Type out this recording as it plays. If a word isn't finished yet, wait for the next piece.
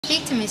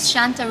speak to Ms.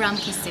 Shanta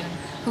Ramkissoon,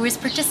 who is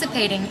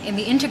participating in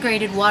the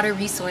Integrated Water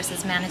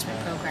Resources Management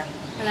Program.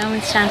 Hello,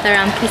 Ms. Shanta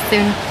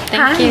Ramkissoon.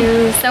 Thank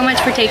you so much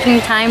for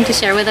taking time to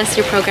share with us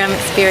your program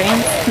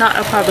experience. Not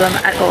a problem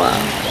at all.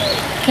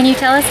 Can you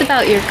tell us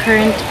about your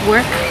current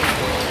work?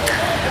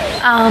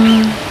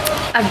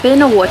 I've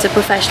been a water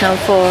professional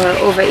for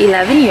over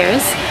 11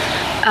 years.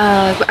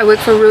 I work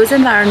for Rose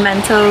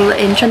Environmental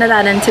in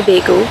Trinidad and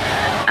Tobago,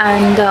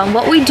 and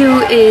what we do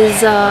is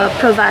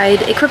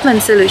provide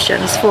equipment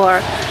solutions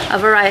for a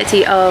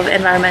variety of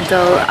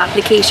environmental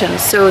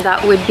applications. So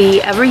that would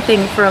be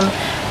everything from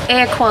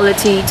air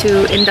quality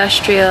to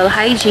industrial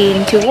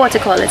hygiene to water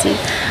quality,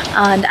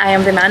 and I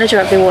am the manager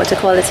of the water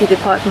quality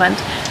department.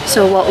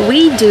 So what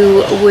we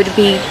do would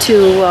be to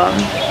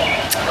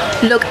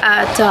look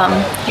at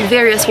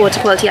various water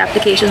quality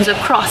applications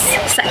across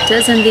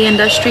sectors in the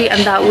industry,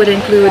 and that would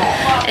include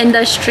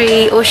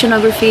industry,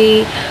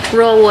 oceanography,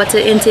 raw water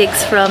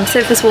intakes from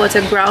surface water,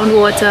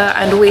 groundwater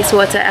and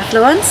wastewater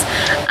effluents,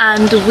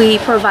 and we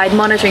provide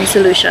monitoring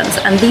solutions,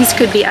 and these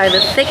could be either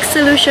fixed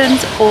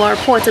solutions or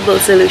portable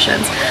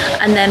solutions.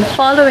 And then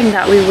following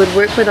that, we would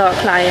work with our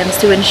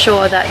clients to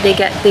ensure that they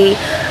get the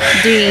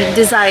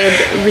desired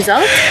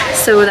result,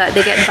 so that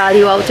they get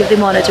value out of the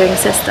monitoring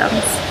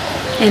systems.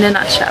 In a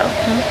nutshell.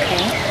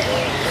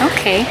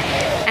 Okay.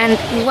 And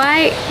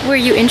why were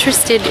you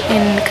interested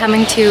in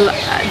coming to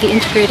the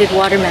Integrated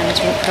Water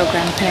Management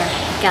Program here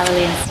at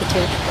Galilee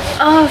Institute?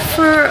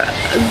 For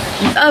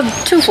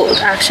twofold,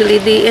 actually.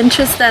 The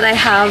interest that I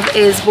have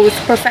is both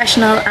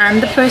professional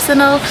and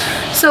personal.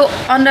 So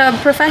on the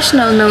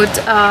professional note,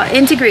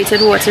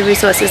 integrated water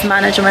resources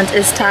management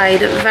is tied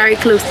very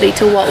closely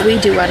to what we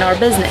do in our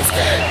business.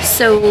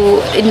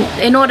 So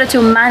in order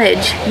to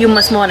manage, you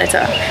must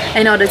monitor.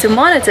 In order to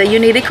monitor, you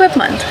need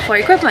equipment. For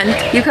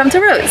equipment, you come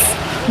to Rose.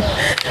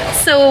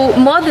 So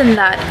more than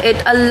that,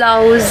 it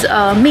allows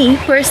me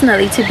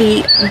personally to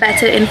be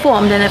better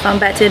informed, and if I'm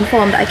better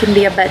informed, I can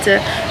be a better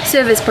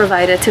service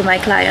provider to my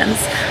clients.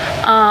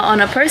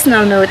 On a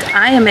personal note,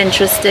 I am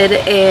interested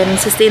in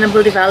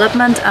sustainable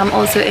development. I'm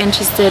also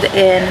interested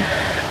in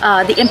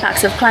the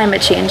impacts of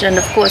climate change, and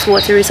of course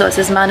water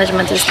resources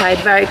management is tied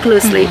very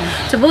closely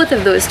to both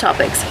of those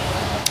topics.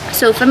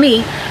 So for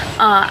me,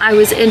 I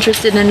was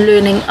interested in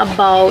learning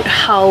about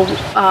how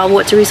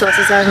water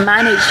resources are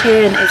managed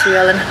here in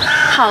Israel and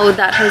how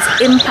that has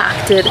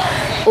impacted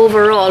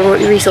overall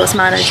resource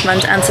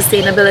management and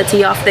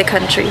sustainability of the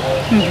country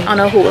on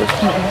a whole.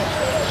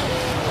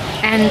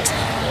 And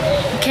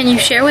can you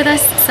share with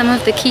us some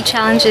of the key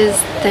challenges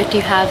that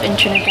you have in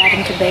Trinidad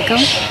and Tobago?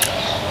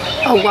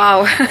 Oh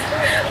wow,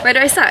 where do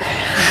I start?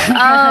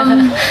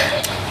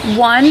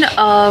 One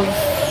of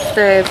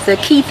the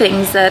key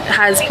things that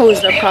has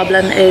posed a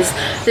problem is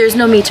there's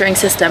no metering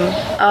system.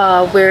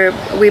 Where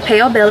we pay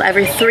our bill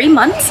every 3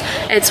 months.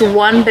 It's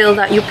one bill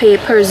that you pay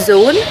per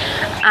zone,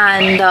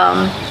 and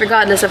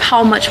regardless of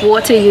how much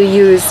water you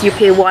use, you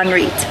pay one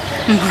rate.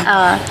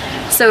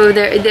 So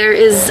there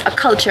is a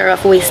culture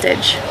of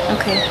wastage.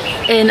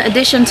 In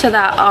addition to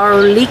that, our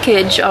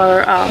leakage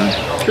or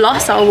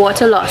our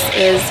water loss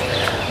is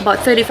about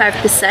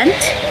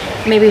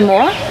 35%, maybe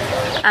more,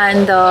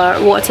 and our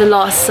water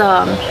loss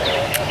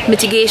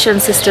mitigation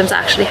systems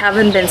actually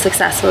haven't been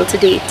successful to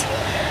date.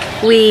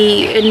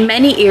 We, in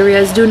many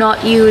areas, do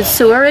not use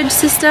sewerage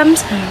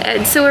systems.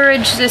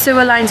 The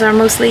sewer lines are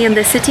mostly in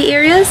the city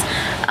areas.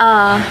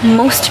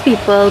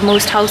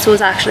 Most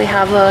households actually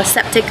have a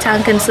septic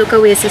tank and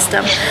soak-away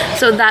system.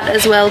 So that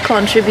as well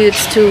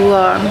contributes to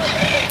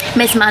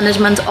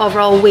mismanagement of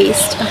our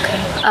waste.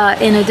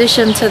 In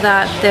addition to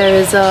that, there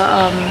is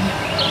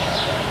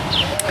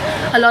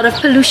a lot of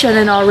pollution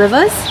in our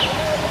rivers.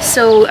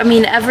 So, I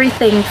mean,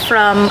 everything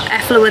from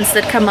effluents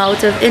that come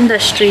out of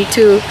industry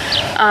to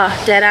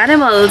dead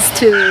animals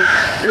to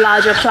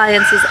large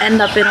appliances end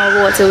up in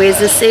our waterways,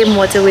 the same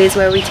waterways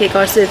where we take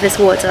our surface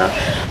water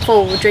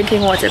for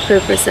drinking water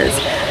purposes.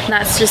 And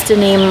that's just to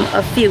name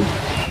a few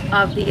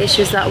of the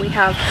issues that we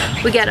have.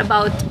 We get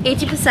about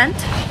 80%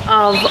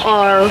 of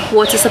our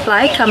water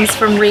supply comes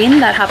from rain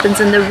that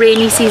happens in the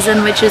rainy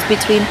season, which is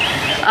between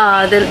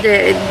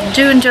the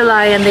June,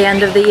 July and the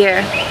end of the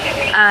year.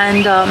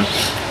 And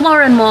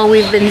more and more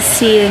we've been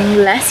seeing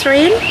less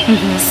rain,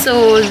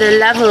 so the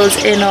levels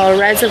in our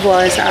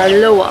reservoirs are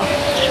lower,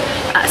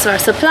 so our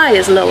supply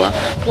is lower.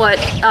 What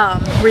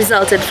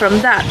resulted from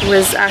that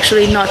was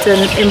actually not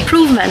an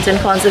improvement in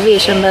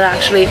conservation, but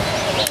actually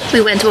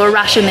we went to a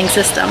rationing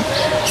system.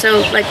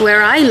 So like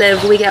where I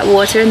live, we get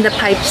water in the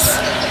pipes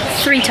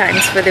 3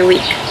 times for the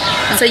week.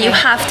 So you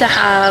have to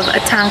have a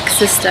tank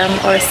system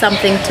or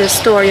something to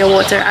store your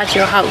water at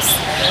your house.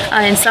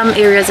 In some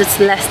areas it's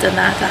less than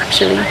that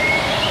actually.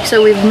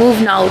 So we've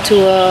moved now to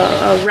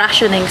a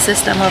rationing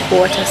system of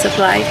water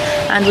supply,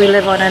 and we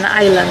live on an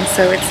island,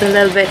 so it's a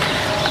little bit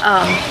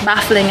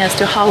baffling as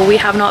to how we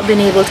have not been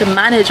able to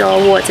manage our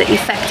water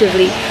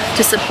effectively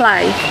to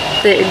supply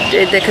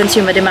the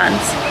consumer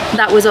demands.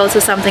 That was also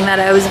something that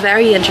I was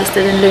very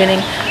interested in learning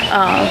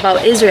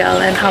about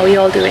Israel and how we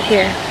all do it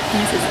here.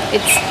 Yes,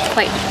 it's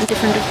quite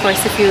different, of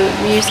course, if you're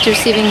used to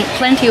receiving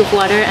plenty of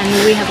water, and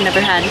we have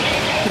never had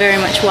very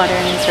much water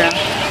in Israel.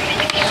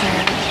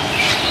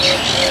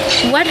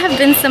 What have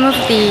been some of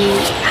the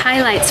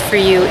highlights for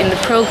you in the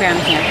program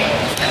here?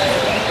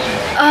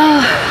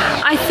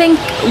 I think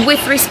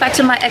with respect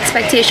to my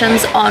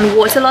expectations on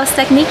water loss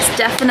techniques,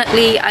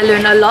 definitely I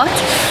learned a lot.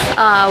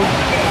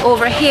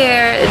 Over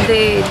here,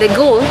 the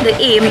goal, the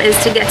aim is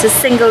to get a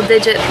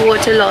single-digit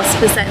water loss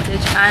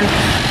percentage, and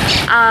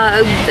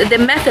the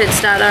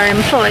methods that are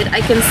employed,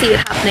 I can see it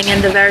happening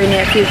in the very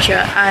near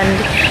future. And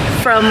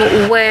from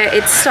where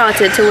it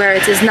started to where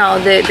it is now,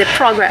 the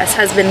progress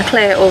has been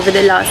clear over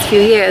the last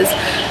few years.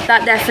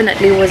 That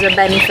definitely was a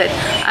benefit.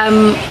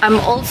 I'm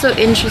also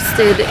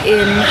interested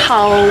in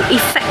how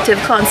effective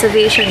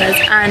conservation is,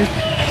 and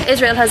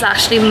Israel has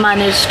actually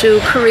managed to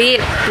create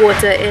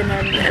water in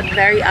a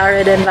very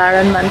arid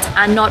environment,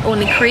 and not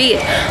only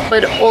create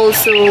but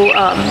also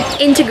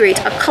integrate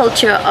a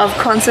culture of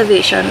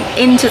conservation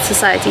into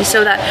society,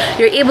 so that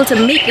you're able to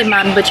meet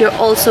demand but you're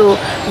also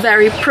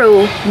very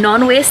pro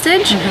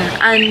non-wastage.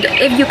 And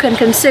if you can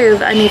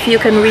conserve and if you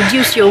can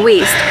reduce your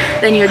waste,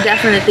 then you're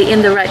definitely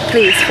in the right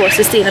place for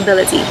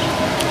sustainability.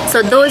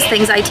 So those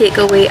things I take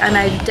away, and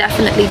I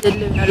definitely did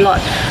learn a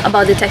lot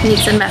about the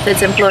techniques and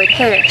methods employed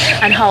here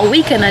and how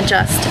we can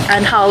adjust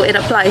and how it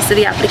applies to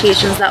the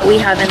applications that we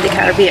have in the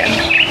Caribbean.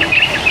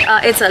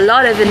 It's a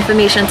lot of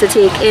information to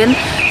take in,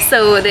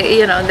 so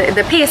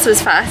the pace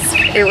was fast.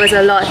 It was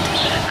a lot,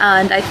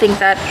 and I think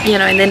that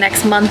in the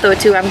next month or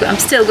two I'm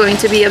still going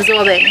to be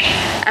absorbing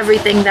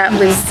everything that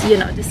was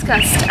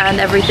discussed and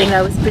everything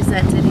that was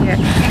presented here.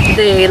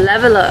 The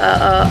level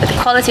the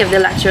quality of the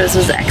lecturers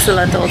was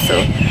excellent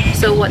also.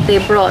 So what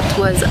they brought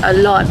was a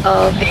lot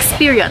of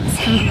experience.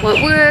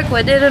 What worked,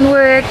 what didn't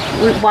work,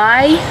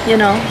 why,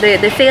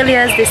 the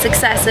failures, the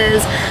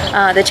successes,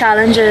 the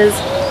challenges,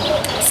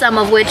 some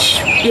of which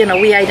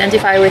we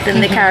identify within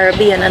the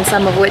Caribbean, and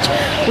some of which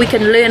we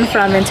can learn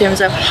from in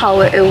terms of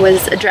how it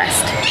was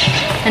addressed.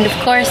 And of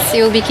course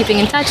you'll be keeping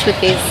in touch with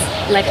these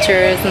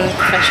lecturers and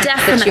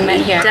professionals that you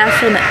met here.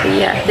 Definitely,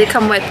 yeah. They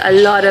come with a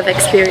lot of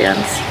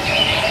experience.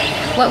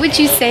 What would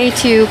you say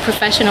to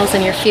professionals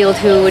in your field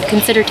who would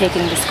consider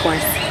taking this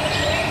course?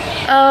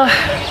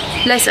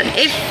 Listen,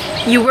 if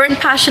you weren't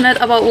passionate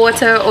about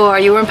water, or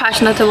you weren't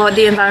passionate about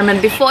the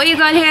environment before you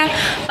got here,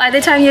 by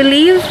the time you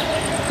leave,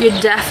 you're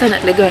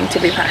definitely going to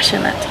be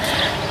passionate.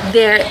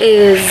 There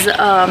is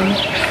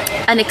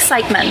an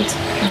excitement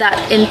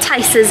that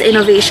entices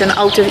innovation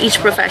out of each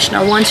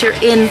professional. Once you're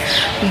in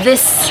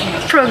this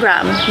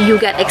program, you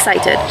get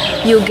excited,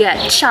 you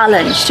get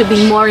challenged to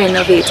be more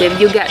innovative,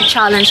 you get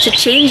challenged to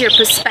change your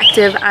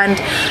perspective and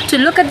to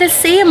look at the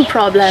same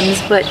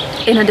problems but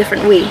in a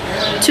different way,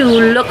 to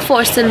look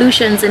for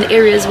solutions in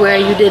areas where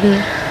you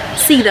didn't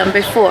see them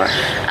before.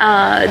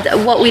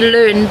 What we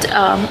learned,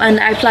 and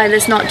I apply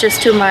this not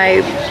just to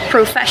my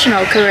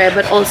professional career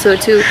but also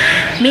to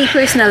me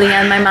personally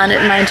and my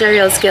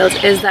managerial skills,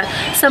 is that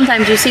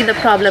sometimes you see the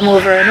problem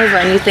over and over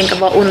and you think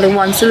about only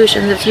one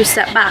solution. If you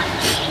step back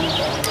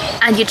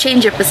and you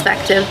change your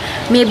perspective,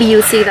 maybe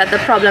you see that the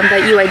problem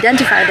that you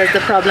identified as the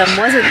problem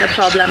wasn't the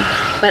problem,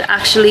 but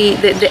actually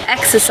the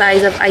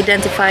exercise of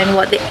identifying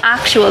what the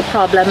actual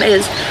problem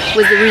is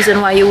was the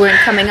reason why you weren't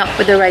coming up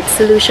with the right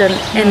solution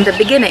in the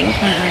beginning.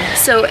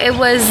 So it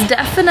was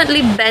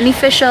definitely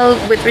beneficial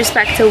with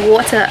respect to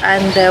water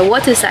and the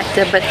water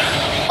sector, but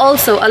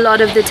also a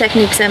lot of the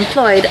techniques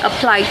employed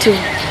apply to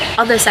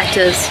other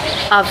sectors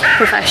of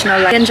professional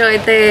life. I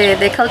enjoyed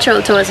the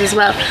cultural tours as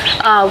well.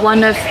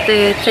 One of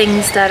the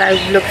things that I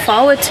look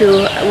forward to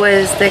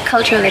was the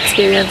cultural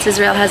experience.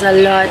 Israel has a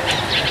lot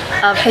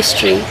of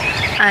history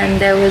and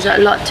there was a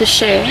lot to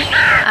share,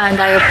 and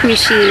I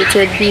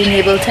appreciated being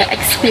able to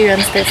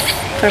experience this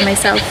for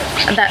myself.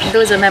 And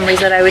those are memories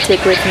that I would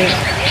take with me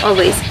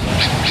always.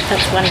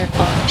 That's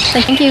wonderful.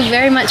 Thank you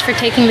very much for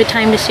taking the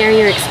time to share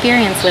your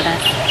experience with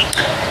us.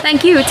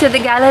 Thank you to the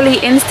Galilee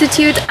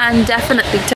Institute, and definitely to